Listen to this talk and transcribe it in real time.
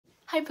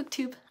Hi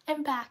booktube,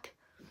 I'm back.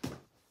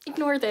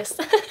 Ignore this.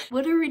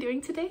 What are we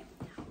doing today?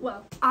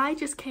 Well, I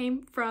just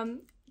came from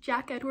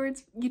Jack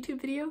Edwards'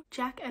 YouTube video.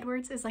 Jack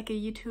Edwards is like a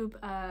YouTube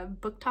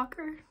book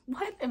talker.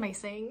 What am I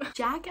saying?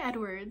 Jack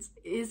Edwards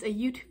is a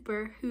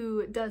YouTuber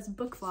who does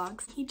book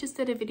vlogs. He just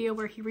did a video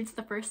where he reads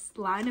the first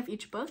line of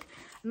each book.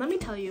 And let me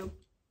tell you,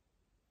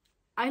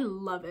 I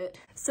love it.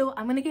 So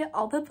I'm gonna get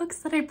all the books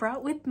that I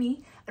brought with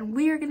me and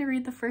we are gonna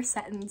read the first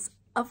sentence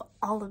of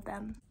all of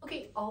them.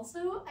 Okay,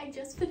 also, I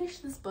just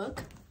finished this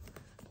book.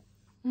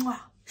 Mwah,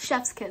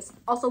 chef's kiss.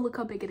 Also, look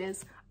how big it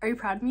is. Are you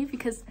proud of me?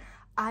 Because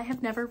I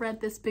have never read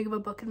this big of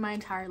a book in my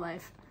entire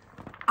life.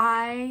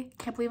 I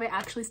can't believe I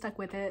actually stuck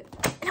with it.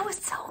 And it was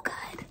so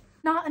good.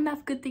 Not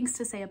enough good things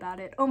to say about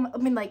it. Oh, I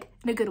mean, like,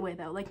 in a good way,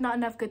 though. Like, not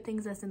enough good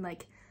things as in,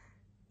 like,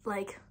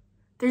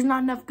 there's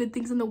not enough good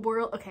things in the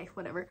world. Okay,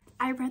 whatever.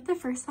 I read the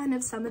first line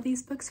of some of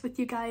these books with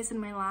you guys in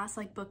my last,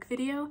 like, book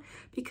video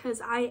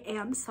because I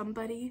am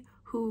somebody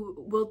who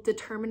will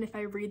determine if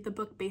I read the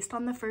book based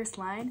on the first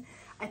line.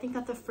 I think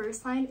that the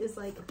first line is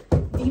like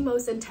the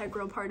most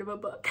integral part of a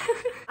book.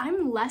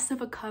 I'm less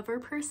of a cover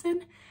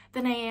person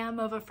than I am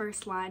of a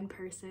first line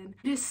person.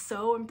 It is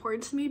so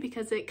important to me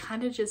because it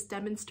kind of just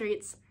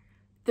demonstrates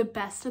the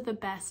best of the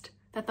best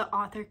that the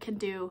author can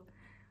do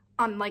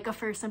on like a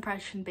first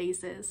impression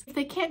basis. If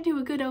they can't do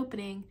a good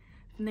opening,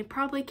 then they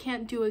probably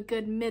can't do a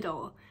good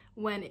middle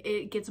when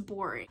it gets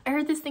boring. I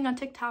heard this thing on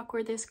TikTok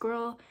where this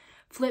girl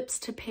flips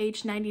to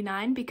page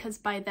 99 because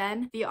by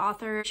then the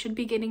author should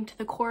be getting to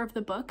the core of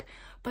the book,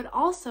 but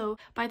also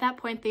by that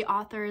point the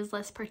author is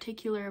less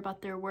particular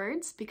about their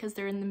words because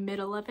they're in the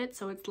middle of it,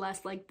 so it's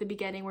less like the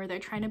beginning where they're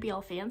trying to be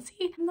all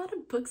fancy. I'm not a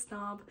book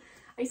snob,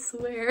 I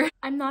swear.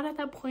 I'm not at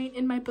that point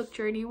in my book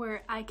journey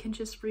where I can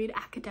just read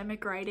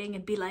academic writing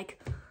and be like,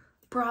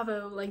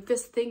 bravo, like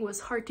this thing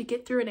was hard to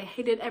get through and I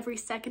hated every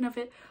second of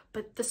it,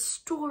 but the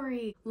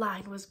story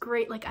line was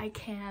great. Like, I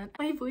can't.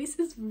 My voice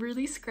is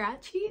really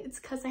scratchy. It's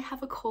because I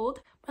have a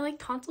cold. My like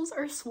tonsils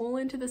are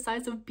swollen to the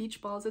size of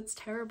beach balls. It's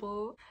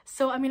terrible.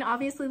 So I mean,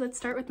 obviously let's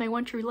start with my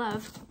one true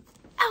love,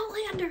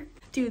 Outlander.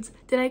 Dudes,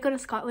 did I go to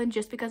Scotland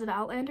just because of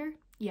Outlander?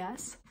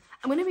 Yes.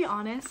 I'm gonna be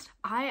honest,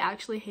 I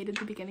actually hated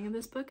the beginning of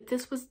this book.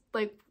 This was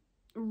like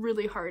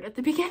really hard at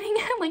the beginning.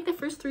 Like the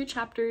first 3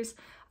 chapters,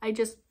 I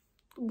just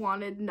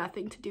wanted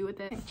nothing to do with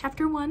it.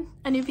 Chapter 1,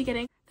 A New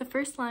Beginning. The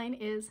first line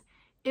is,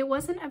 "It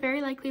wasn't a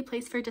very likely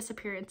place for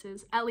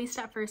disappearances, at least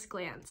at first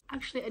glance."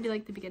 Actually, I do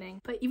like the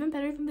beginning, but even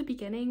better than the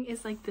beginning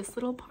is like this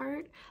little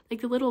part,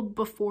 like the little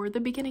before the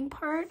beginning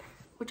part,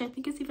 which I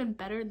think is even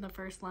better than the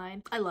first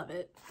line. I love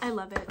it. I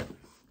love it.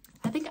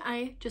 I think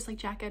I, just like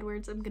Jack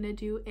Edwards, I'm gonna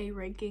do a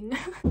ranking.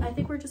 I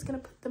think we're just gonna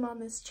put them on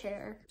this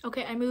chair.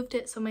 Okay, I moved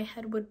it so my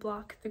head would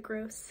block the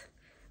gross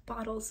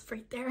bottles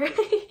right there.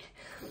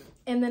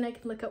 And then I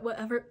can look at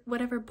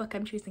whatever book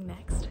I'm choosing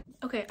next.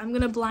 Okay, I'm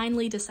gonna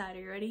blindly decide. Are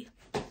you ready?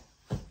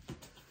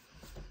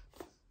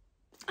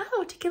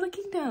 Oh, To Kill a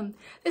Kingdom.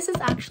 This is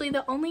actually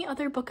the only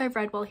other book I've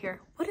read while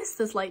here. What is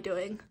this light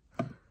doing?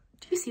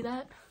 Do you see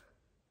that?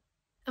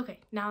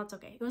 Okay, now it's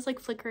okay. It was like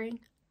flickering.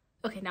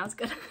 Okay, now it's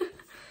good.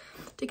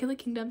 To Kill a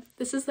Kingdom.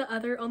 This is the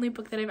only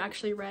book that I've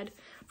actually read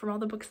from all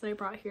the books that I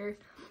brought here.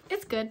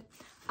 It's good.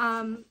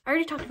 I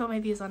already talked about my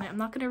views on it. I'm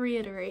not gonna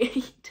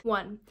reiterate.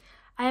 1.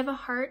 I have a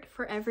heart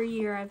for every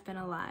year I've been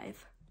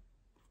alive.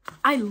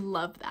 I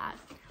love that.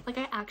 Like,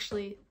 I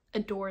actually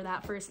adore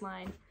that first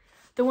line.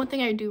 The one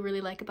thing I do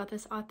really like about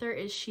this author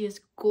is she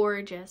is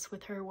gorgeous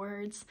with her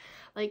words.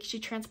 Like, she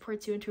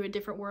transports you into a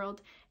different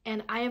world.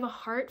 And I have a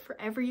heart for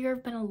every year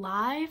I've been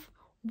alive?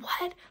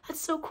 What?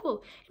 That's so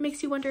cool. It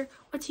makes you wonder,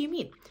 what do you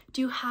mean?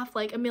 Do you have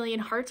like a million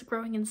hearts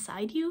growing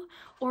inside you?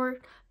 Or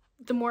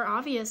the more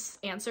obvious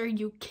answer,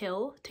 you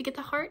kill to get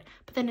the heart,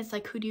 but then it's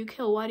like, who do you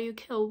kill? Why do you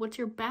kill? What's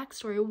your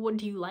backstory? What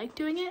do you like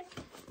doing it?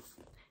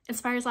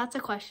 Inspires lots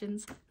of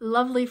questions.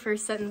 Lovely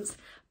first sentence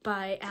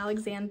by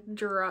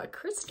Alexandra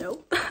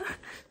Christo.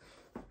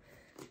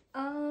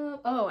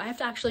 Oh, I have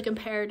to actually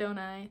compare, don't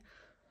I?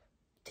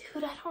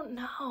 Dude, I don't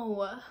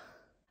know.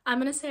 I'm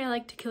gonna say I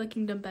like To Kill a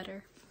Kingdom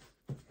better.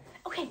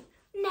 Okay,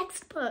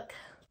 next book.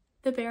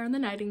 The Bear and the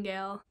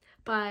Nightingale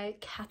by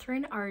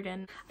Catherine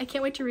Arden. I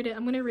can't wait to read it.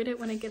 I'm gonna read it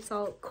when it gets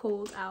all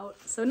cold out,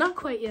 so not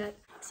quite yet.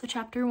 So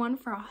chapter 1,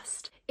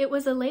 Frost. It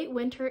was a late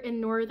winter in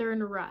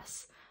northern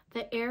Russ,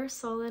 the air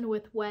sullen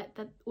with wet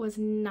that was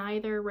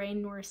neither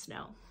rain nor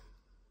snow.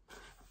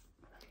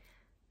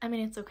 I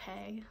mean, it's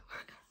okay.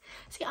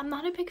 See, I'm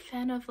not a big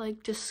fan of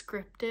like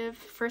descriptive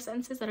first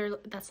sentences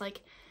that's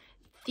like,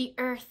 the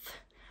earth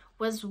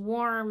was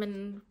warm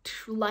and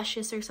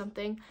luscious or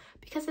something,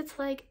 because it's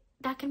like,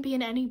 that can be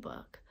in any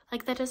book.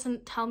 Like, that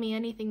doesn't tell me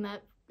anything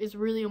that is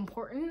really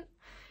important,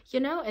 you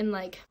know? And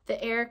like, the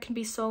air can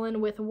be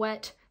sullen with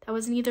wet that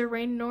was neither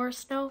rain nor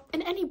snow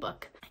in any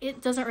book.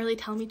 It doesn't really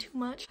tell me too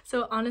much.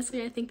 So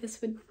honestly, I think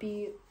this would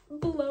be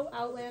below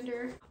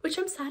Outlander, which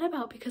I'm sad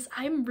about because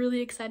I'm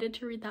really excited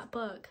to read that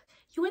book.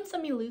 You win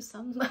some, you lose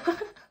some.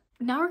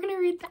 Now we're gonna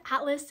read the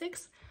Atlas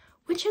 6,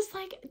 which is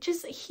like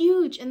just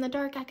huge in the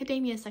dark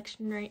academia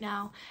section right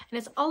now, and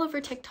it's all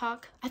over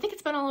TikTok. I think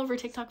it's been all over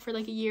TikTok for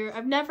like a year.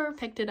 I've never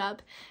picked it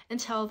up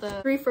until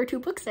the 3 for 2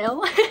 book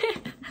sale.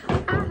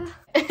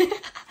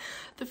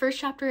 The first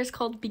chapter is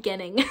called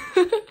Beginning.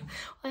 Well,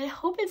 I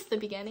hope it's the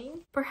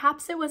beginning.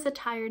 Perhaps it was a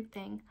tired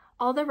thing.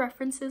 All the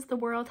references the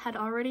world had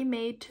already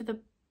made to the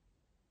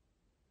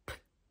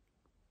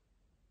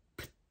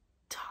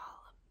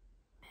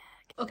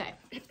okay,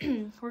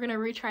 we're gonna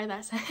retry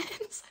that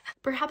sentence.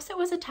 Perhaps it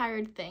was a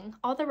tired thing.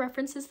 All the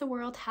references the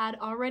world had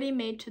already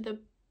made to the,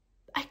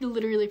 I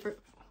literally, oh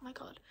my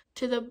god,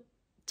 to the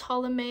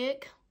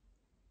Ptolemaic,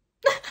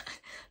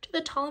 to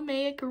the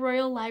Ptolemaic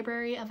Royal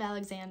Library of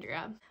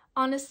Alexandria.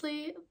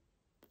 Honestly,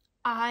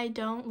 I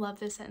don't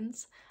love this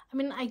sentence. I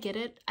mean, I get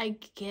it. I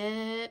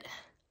get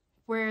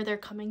where they're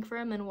coming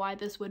from and why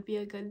this would be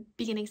a good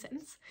beginning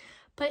sentence,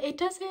 but it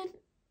doesn't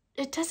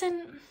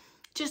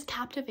just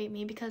captivate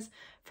me because,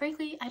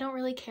 frankly, I don't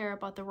really care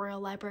about the Royal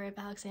Library of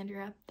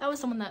Alexandria. That was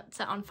someone that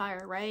set on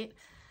fire, right?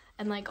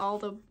 And like all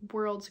the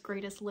world's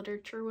greatest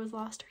literature was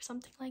lost or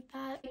something like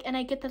that. And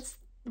I get that's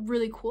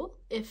really cool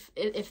if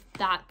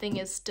that thing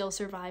is still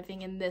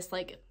surviving in this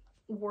like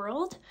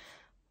world,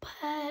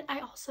 but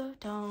I also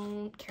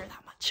don't care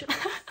that much.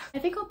 I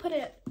think I'll put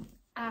it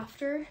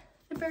after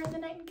The Bear and the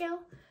Nightingale.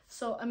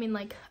 So, I mean,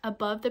 like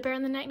above The Bear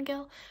and the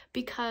Nightingale,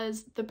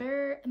 because The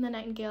Bear and the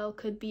Nightingale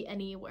could be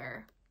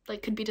anywhere.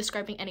 Like, could be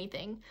describing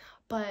anything,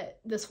 but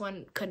this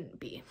one couldn't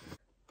be.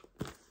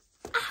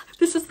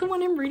 This is the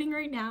one I'm reading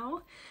right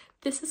now.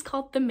 This is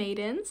called The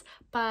Maidens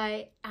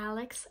by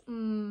Alex.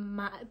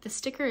 The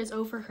sticker is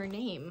over her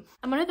name.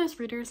 I'm one of those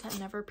readers that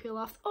never peel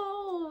off.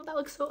 Oh, that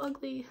looks so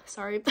ugly.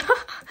 Sorry.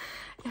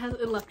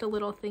 It left a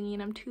little thingy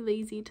and I'm too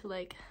lazy to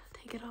like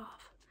take it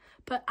off.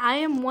 But I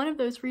am one of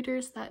those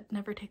readers that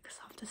never takes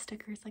off the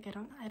stickers. Like I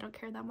don't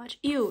care that much.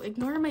 Ew,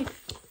 ignore my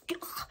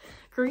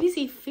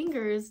greasy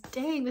fingers.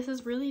 Dang, this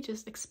is really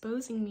just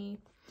exposing me.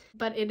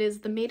 But it is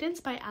The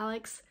Maidens by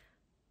Alex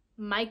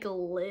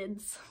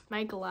Michaelides.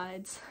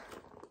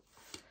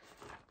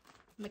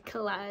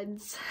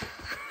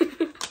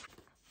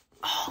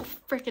 Oh,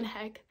 freaking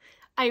heck.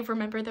 I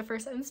remember the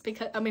first sentence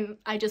because, I mean,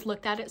 I just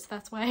looked at it, so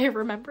that's why I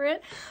remember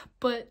it.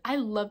 But I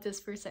love this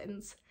first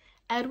sentence.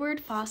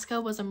 Edward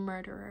Fosca was a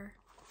murderer.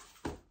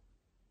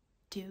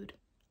 Dude,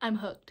 I'm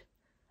hooked.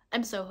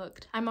 I'm so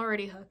hooked. I'm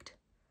already hooked.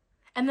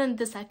 And then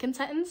the second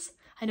sentence,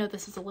 I know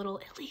this is a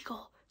little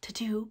illegal to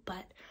do,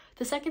 but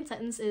the second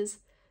sentence is,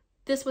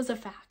 this was a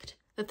fact.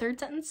 The third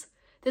sentence,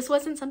 this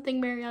wasn't something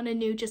Mariana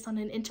knew just on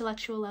an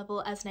intellectual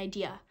level as an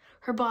idea.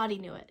 Her body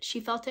knew it. She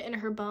felt it in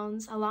her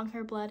bones, along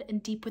her blood,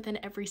 and deep within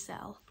every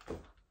cell.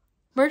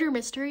 Murder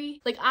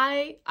mystery. Like,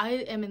 I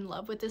am in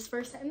love with this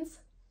first sentence.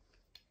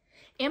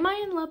 Am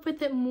I in love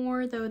with it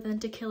more, though, than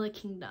To Kill a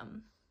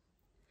Kingdom?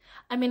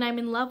 I mean, I'm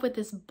in love with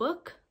this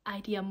book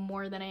idea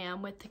more than I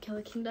am with To Kill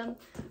a Kingdom.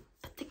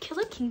 But To Kill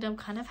a Kingdom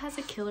kind of has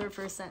a killer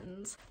first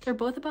sentence. They're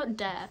both about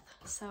death,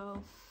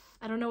 so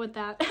I don't know what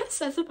that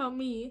says about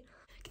me.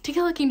 To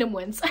Kill a Kingdom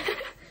wins.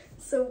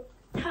 So,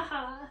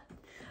 haha.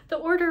 The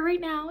order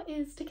right now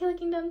is To Kill a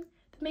Kingdom,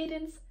 The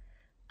Maidens,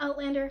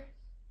 Outlander,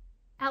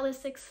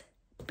 Atlas 6,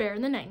 Bear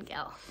and the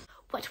Nightingale.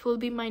 What will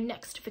be my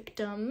next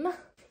victim?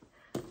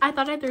 I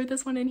thought I'd throw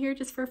this one in here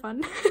just for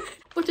fun.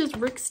 What does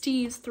Rick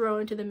Steves throw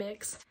into the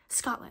mix?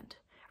 Scotland.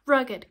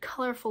 Rugged,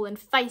 colorful, and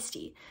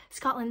feisty,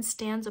 Scotland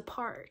stands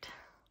apart.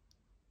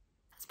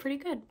 That's pretty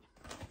good.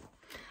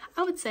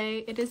 I would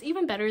say it is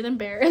even better than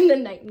Bear and the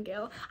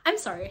Nightingale. I'm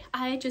sorry,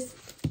 I just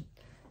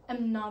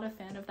am not a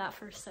fan of that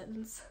first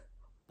sentence.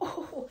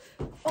 Oh,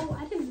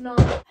 I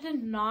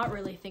did not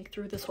really think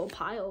through this whole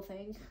pile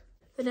thing.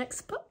 The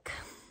next book,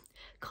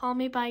 Call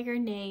Me By Your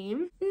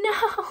Name.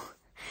 No!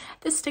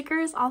 The sticker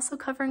is also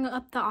covering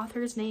up the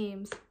author's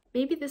names.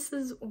 Maybe this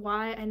is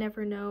why I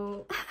never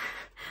know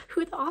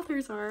who the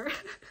authors are.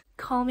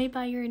 Call Me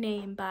By Your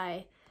Name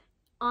by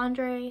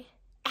Andre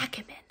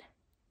Asiman.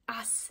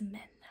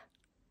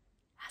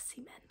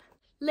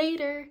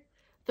 Later,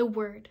 the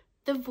word,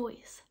 the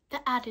voice,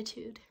 the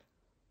attitude.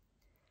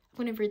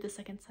 I'm gonna read the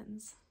second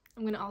sentence.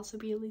 I'm gonna also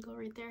be illegal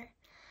right there.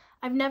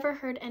 I've never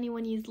heard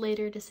anyone use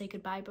later to say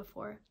goodbye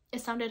before. It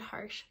sounded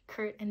harsh,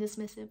 curt, and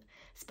dismissive,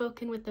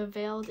 spoken with the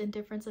veiled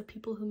indifference of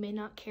people who may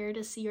not care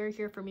to see or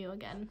hear from you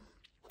again.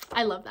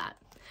 I love that.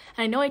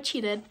 And I know I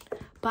cheated,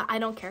 but I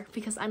don't care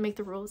because I make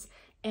the rules,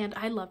 and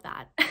I love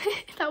that.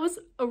 That was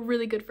a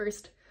really good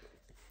first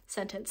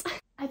sentence.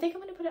 I think I'm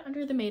gonna put it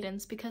under The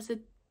Maidens because it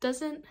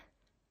doesn't...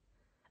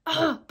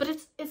 but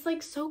it's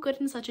like so good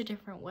in such a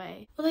different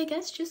way. Well, I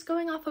guess just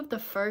going off of the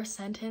first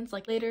sentence,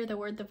 like later, the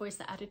word, the voice,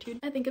 the attitude,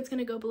 I think it's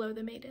gonna go below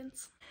The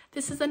Maidens.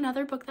 This is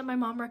another book that my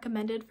mom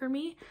recommended for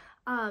me.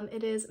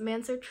 It is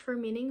Man's Search for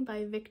Meaning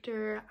by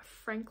Viktor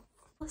Frankl.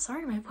 Oh,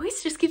 sorry, my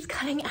voice just keeps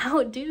cutting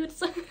out, dude.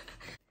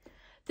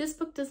 This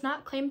book does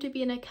not claim to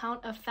be an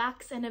account of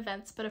facts and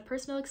events, but of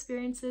personal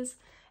experiences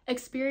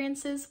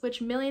which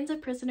millions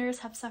of prisoners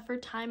have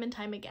suffered time and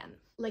time again.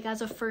 Like,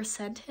 as a first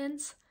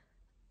sentence,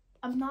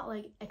 I'm not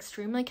like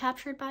extremely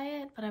captured by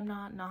it, but I'm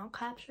not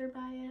captured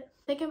by it.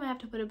 I think I might have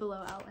to put it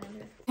below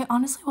Outlander. Okay,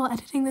 honestly, while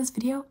editing this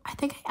video, I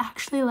think I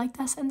actually like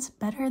that sentence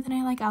better than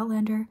I like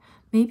Outlander.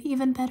 Maybe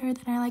even better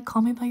than I like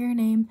Call Me By Your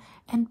Name,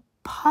 and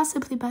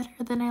possibly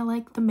better than I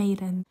like The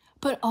Maiden.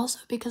 But also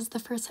because the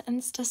first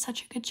sentence does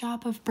such a good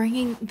job of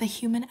bringing the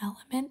human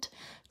element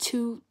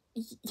to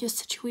your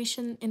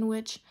situation in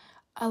which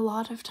a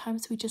lot of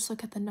times we just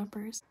look at the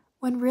numbers,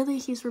 when really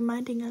he's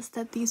reminding us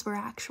that these were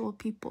actual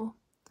people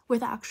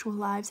with actual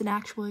lives and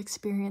actual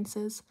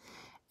experiences,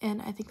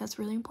 and I think that's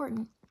really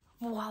important.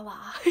 Voila.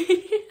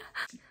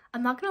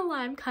 I'm not gonna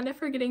lie, I'm kind of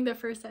forgetting the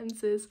first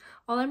sentences.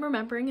 All I'm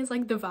remembering is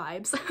like the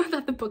vibes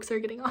that the books are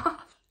getting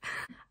off.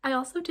 I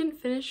also didn't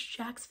finish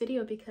Jack's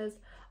video because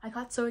I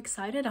got so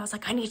excited. I was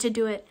like, I need to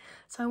do it.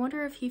 So I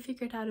wonder if he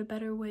figured out a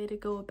better way to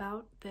go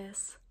about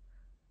this.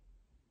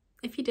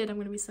 If he did, I'm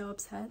gonna be so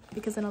upset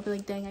because then I'll be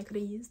like, dang, I could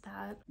have used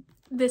that.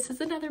 This is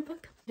another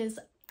book. It is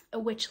A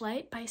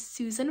Witchlight by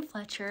Susan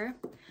Fletcher.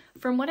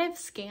 From what I've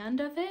scanned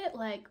of it,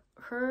 like,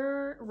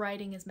 her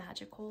writing is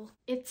magical.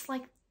 It's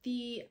like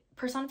the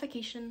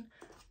personification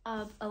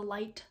of a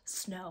light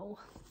snow.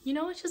 You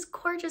know, it's just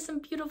gorgeous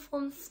and beautiful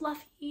and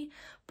fluffy,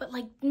 but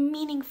like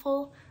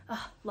meaningful.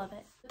 Ugh, love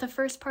it. The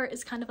first part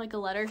is kind of like a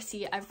letter.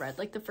 See, I've read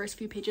like the first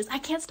few pages. I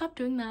can't stop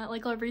doing that.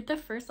 Like, I'll read the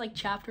first like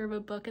chapter of a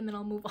book and then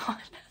I'll move on.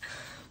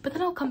 But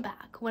then I'll come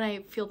back when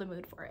I feel the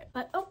mood for it.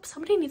 But oh,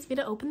 somebody needs me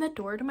to open the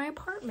door to my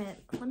apartment.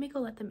 Let me go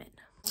let them in.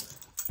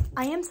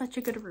 I am such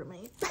a good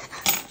roommate.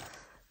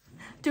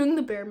 Doing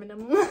the bare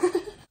minimum.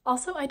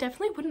 Also, I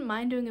definitely wouldn't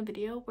mind doing a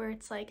video where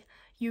it's like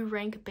you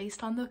rank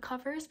based on the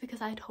covers,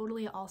 because I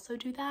totally also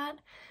do that.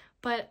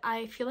 But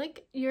I feel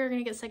like you're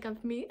gonna get sick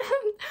of me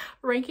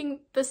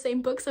ranking the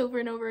same books over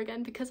and over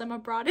again because I'm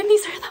abroad and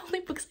these are the only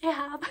books I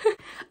have.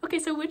 Okay,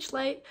 so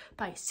Witchlight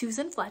by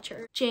Susan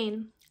Fletcher.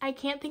 Jane, I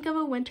can't think of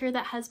a winter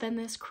that has been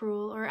this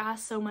cruel or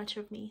asked so much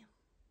of me.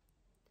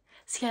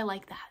 See, I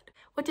like that.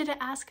 What did it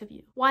ask of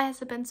you? Why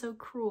has it been so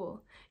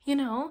cruel? You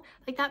know,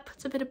 like that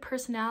puts a bit of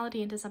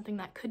personality into something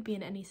that could be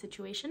in any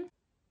situation.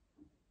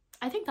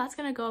 I think that's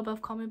gonna go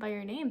above Call Me By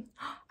Your Name.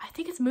 I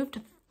think it's moved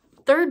to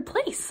 3rd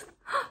place.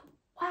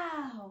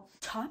 Wow.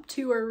 Top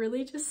 2 are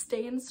really just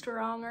staying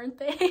strong, aren't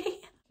they?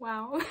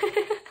 Wow.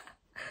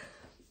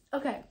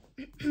 Okay.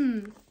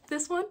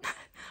 This one,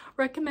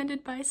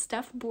 recommended by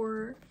Steph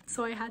Borer,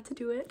 so I had to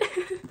do it.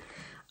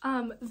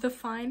 The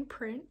Fine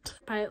Print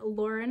by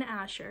Lauren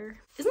Asher.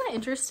 Isn't that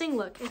interesting?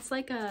 Look, it's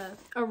like a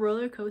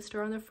roller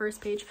coaster on the first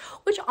page,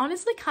 which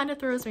honestly kind of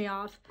throws me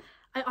off.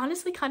 I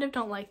honestly kind of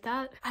don't like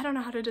that. I don't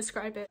know how to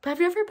describe it. But have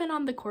you ever been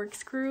on the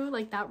corkscrew,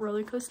 like that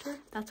roller coaster?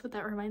 That's what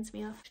that reminds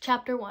me of.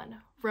 Chapter 1,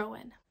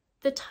 Rowan.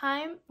 The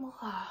time,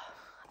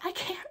 I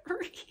can't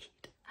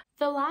read.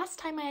 The last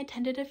time I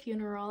attended a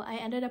funeral, I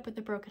ended up with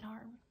a broken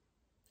arm.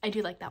 I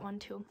do like that one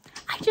too.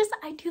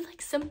 I do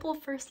like simple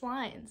first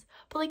lines,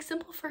 but like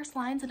simple first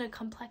lines in a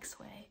complex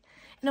way,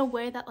 in a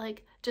way that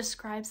like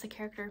describes the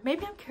character.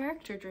 Maybe I'm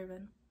character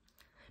driven,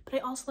 but I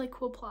also like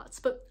cool plots,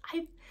 but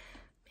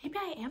maybe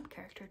I am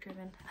character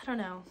driven. I don't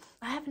know.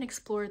 I haven't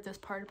explored this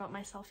part about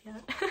myself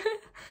yet.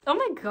 Oh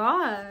my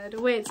god.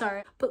 Wait,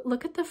 sorry. But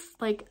look at the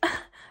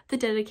the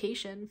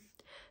dedication.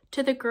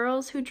 To the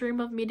girls who dream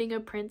of meeting a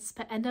prince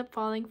but end up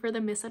falling for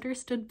the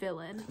misunderstood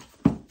villain.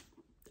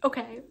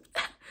 Okay.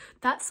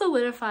 That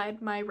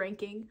solidified my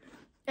ranking,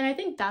 and I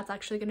think that's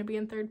actually going to be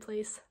in 3rd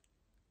place.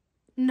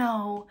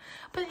 No,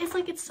 but it's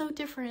like, it's so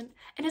different,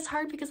 and it's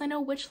hard because I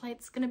know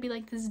Witchlight's going to be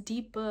like this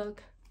deep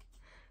book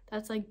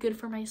that's like good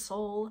for my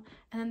soul,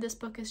 and then this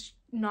book is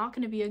not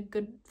going to be a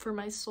good for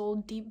my soul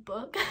deep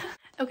book.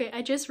 Okay,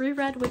 I just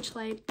reread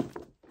Witchlight.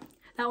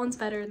 That one's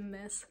better than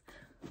this.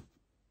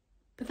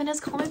 But then is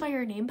Call Me By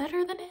Your Name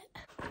better than it?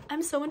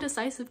 I'm so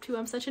indecisive too.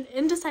 I'm such an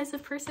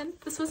indecisive person.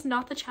 This was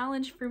not the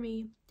challenge for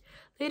me.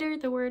 Later,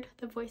 the word,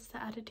 the voice,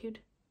 the attitude.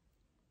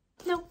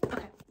 No,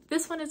 okay.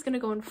 This one is gonna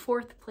go in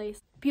 4th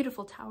place.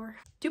 Beautiful Tower.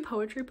 Do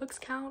poetry books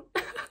count?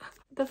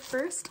 The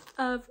first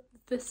of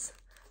this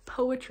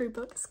poetry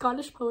book,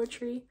 Scottish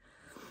poetry,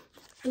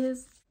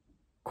 is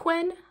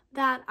Quinn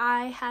that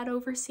I had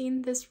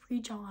overseen this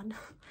region.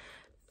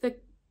 The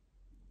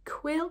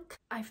Quilk.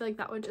 I feel like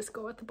that would just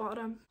go at the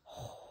bottom.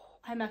 Oh,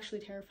 I'm actually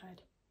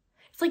terrified.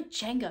 It's like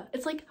Jenga.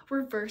 It's like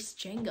reverse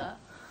Jenga,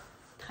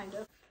 kind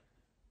of.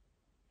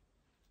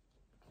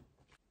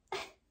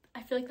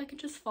 I feel like that could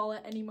just fall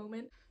at any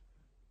moment.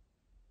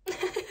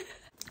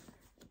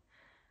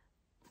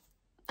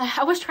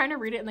 I was trying to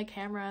read it in the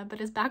camera,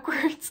 but it's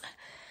backwards.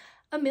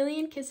 A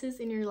Million Kisses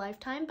in Your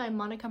Lifetime by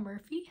Monica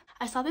Murphy.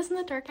 I saw this in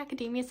the Dark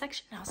Academia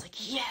section and I was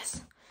like,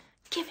 yes,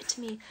 give it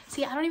to me.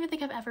 See, I don't even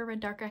think I've ever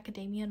read Dark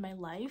Academia in my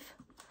life,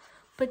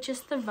 but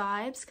just the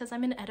vibes, because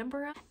I'm in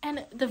Edinburgh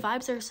and the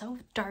vibes are so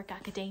Dark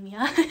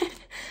Academia.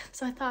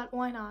 So I thought,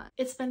 why not?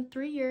 It's been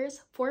 3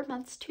 years, 4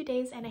 months, 2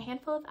 days, and a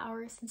handful of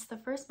hours since the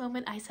first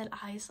moment I set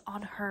eyes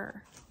on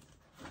her.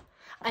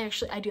 I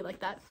do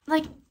like that.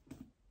 Like,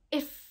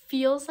 it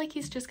feels like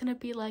he's just gonna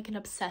be like an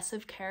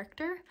obsessive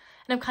character,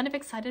 and I'm kind of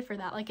excited for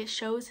that. Like, it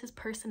shows his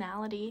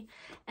personality,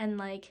 and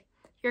like,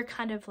 you're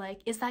kind of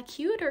like, is that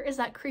cute or is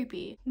that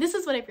creepy? This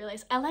is what I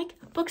realized. I like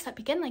books that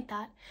begin like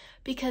that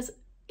because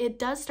it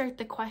does start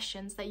the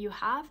questions that you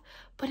have,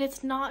 but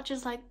it's not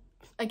just like,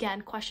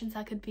 again, questions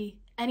that could be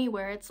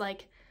anywhere. It's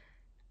like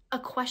a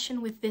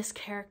question with this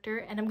character,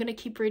 and I'm gonna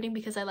keep reading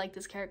because I like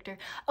this character.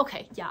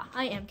 Okay, yeah,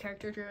 I am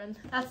character driven.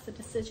 That's the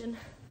decision.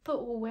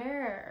 But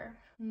where?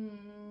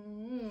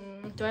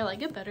 Do I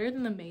like it better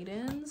than the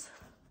Maidens?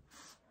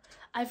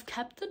 I've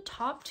kept the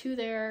top two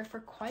there for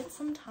quite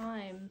some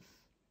time.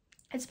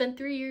 It's been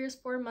 3 years,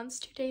 4 months,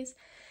 2 days,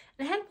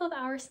 and a handful of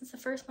hours since the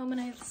first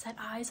moment I set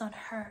eyes on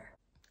her.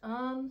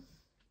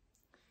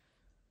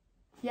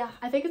 Yeah,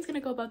 I think it's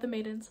gonna go above the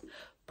Maidens,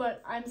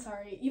 but I'm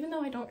sorry, even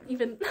though I don't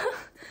even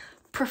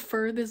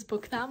prefer this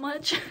book that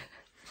much,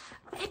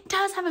 it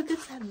does have a good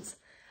sentence.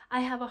 I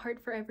have a heart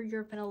for every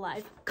year I've been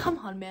alive. Come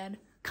on, man.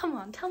 Come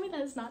on, tell me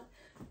that is not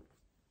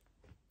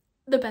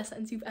the best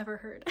sentence you've ever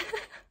heard.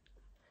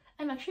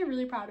 I'm actually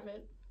really proud of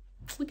it.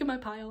 Look at my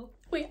pile.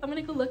 Wait, I'm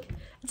gonna go look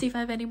and see if I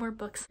have any more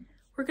books.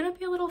 We're gonna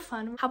be a little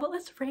fun. How about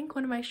let's rank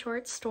one of my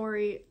short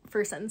story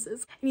first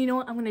sentences. And you know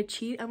what? I'm gonna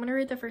cheat. I'm gonna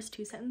read the first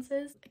 2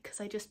 sentences because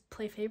I just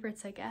play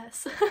favorites, I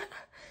guess.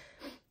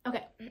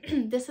 Okay,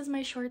 this is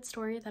my short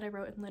story that I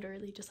wrote in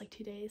literally just like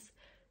 2 days.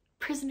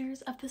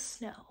 Prisoners of the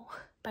Snow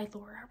by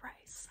Laura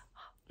Rice.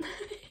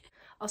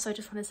 Also, I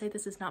just want to say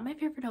this is not my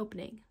favorite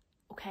opening,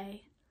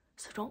 okay?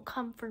 So don't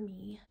come for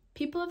me.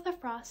 People of the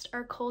frost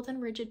are cold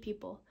and rigid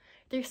people.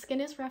 Their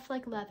skin is rough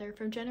like leather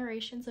from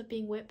generations of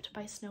being whipped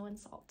by snow and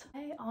salt.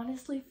 I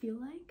honestly feel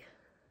like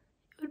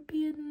it would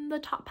be in the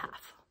top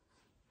half.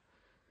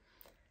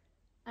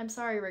 I'm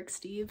sorry, Rick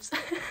Steves.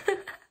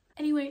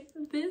 Anyway,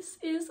 this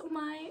is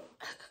my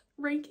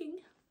ranking.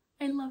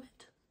 I love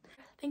it.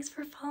 Thanks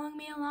for following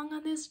me along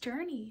on this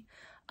journey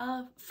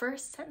of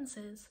first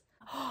sentences.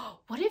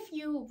 What if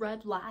you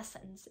read last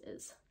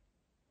sentences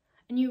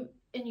and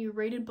you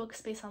rated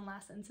books based on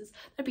last sentences?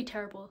 That'd be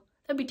terrible.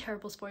 That'd be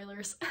terrible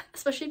spoilers,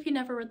 especially if you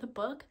never read the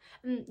book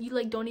and you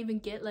like don't even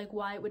get like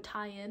why it would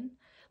tie in.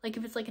 Like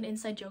if it's like an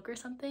inside joke or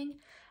something,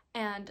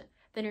 and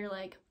then you're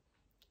like,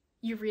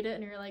 you read it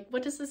and you're like,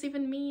 what does this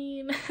even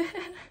mean?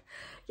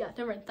 Yeah,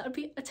 never mind. That would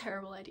be a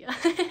terrible idea.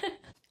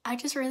 I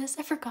just realized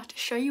I forgot to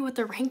show you what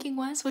the ranking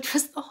was, which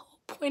was the whole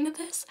point of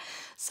this.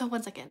 So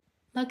one second.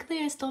 Luckily,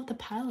 I still have the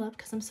pile up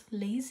because I'm so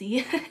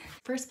lazy.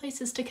 First place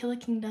is To Kill a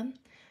Kingdom.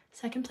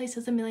 Second place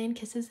is A Million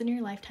Kisses in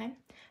Your Lifetime.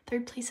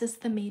 Third place is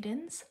The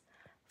Maidens.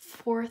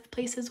 Fourth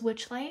place is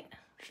Witchlight.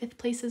 Fifth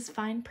place is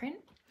Fine Print.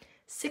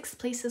 Sixth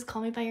place is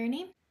Call Me By Your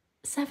Name.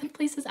 Seventh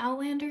place is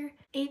Outlander.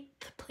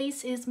 Eighth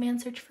place is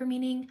Man's Search for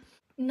Meaning.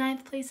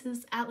 Ninth place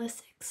is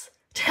Atlas 6.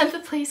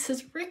 10th place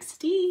is Rick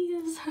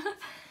Steves.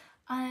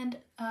 And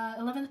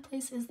 11th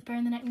place is The Bear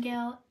and the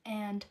Nightingale.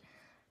 And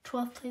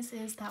 12th place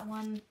is that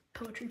one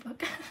poetry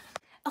book.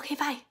 Okay,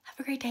 bye. Have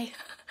a great day.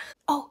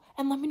 Oh,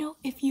 and let me know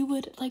if you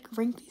would like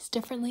rank these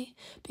differently,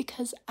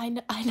 because I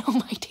know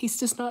my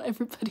taste is not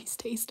everybody's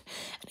taste.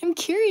 And I'm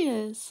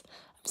curious.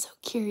 I'm so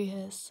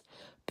curious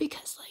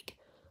because like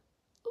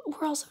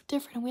we're all so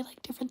different and we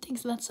like different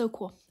things, and that's so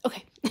cool.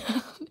 Okay.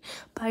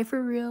 Bye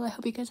for real. I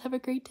hope you guys have a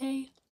great day.